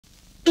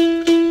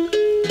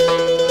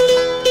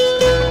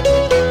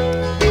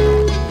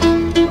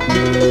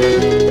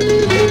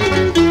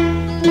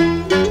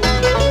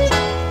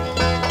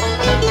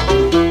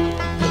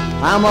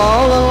I'm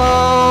all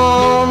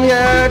alone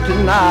here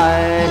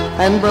tonight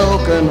and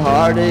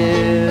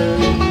broken-hearted.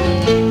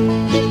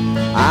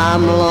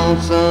 I'm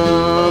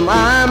lonesome,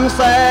 I'm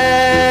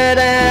sad,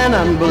 and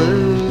I'm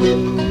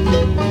blue.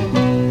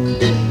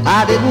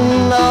 I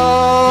didn't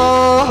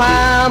know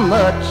how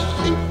much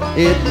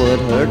it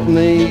would hurt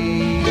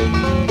me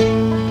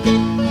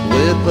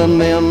with a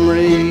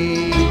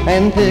memory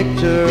and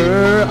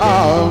picture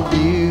of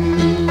you.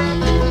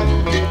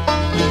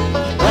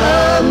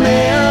 A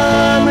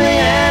memory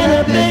and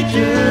a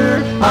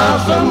picture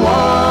of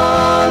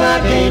someone I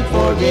can't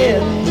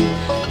forget.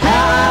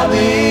 How I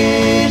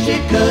wish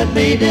it could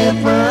be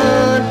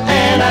different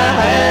and I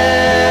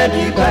had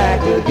you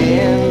back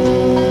again.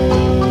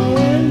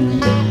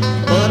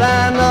 But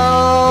I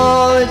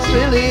know it's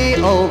really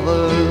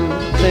over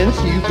since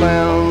you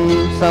found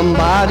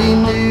somebody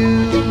new.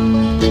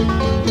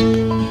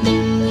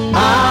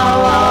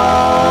 I'll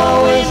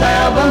always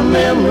have a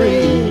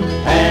memory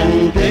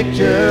and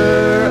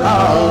picture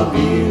of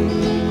you.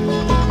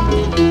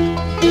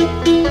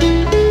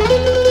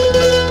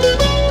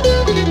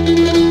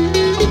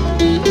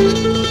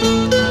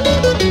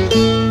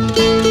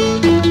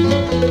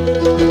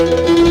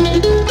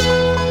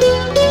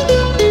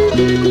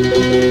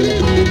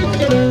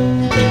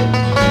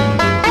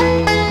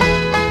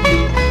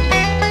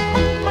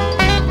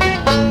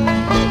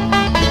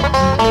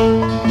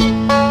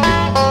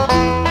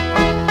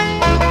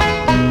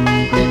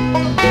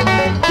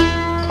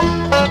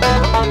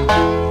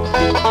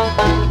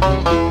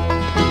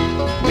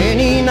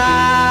 Many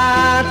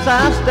nights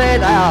I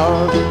stayed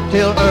out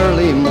till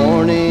early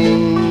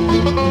morning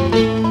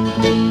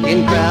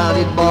in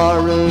crowded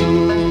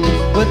barrooms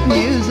with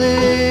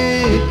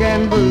music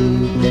and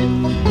booze.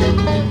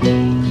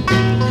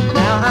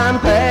 Now I'm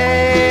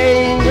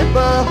paying with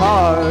a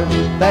heart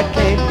that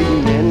can't be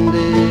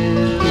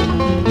mended.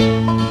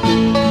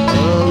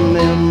 A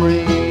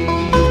memory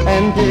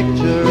and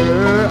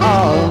picture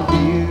of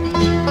you.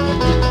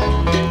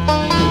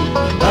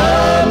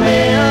 A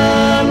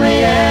memory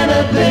and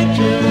a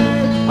picture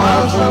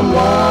of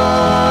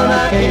someone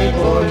I can't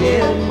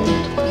forget.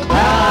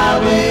 How I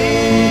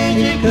wish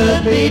it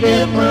could be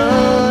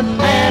different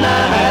and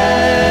I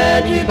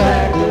had you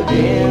back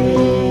again.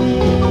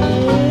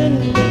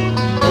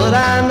 But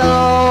I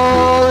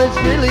know it's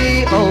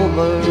really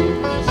over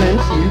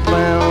since you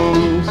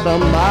found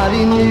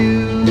somebody new.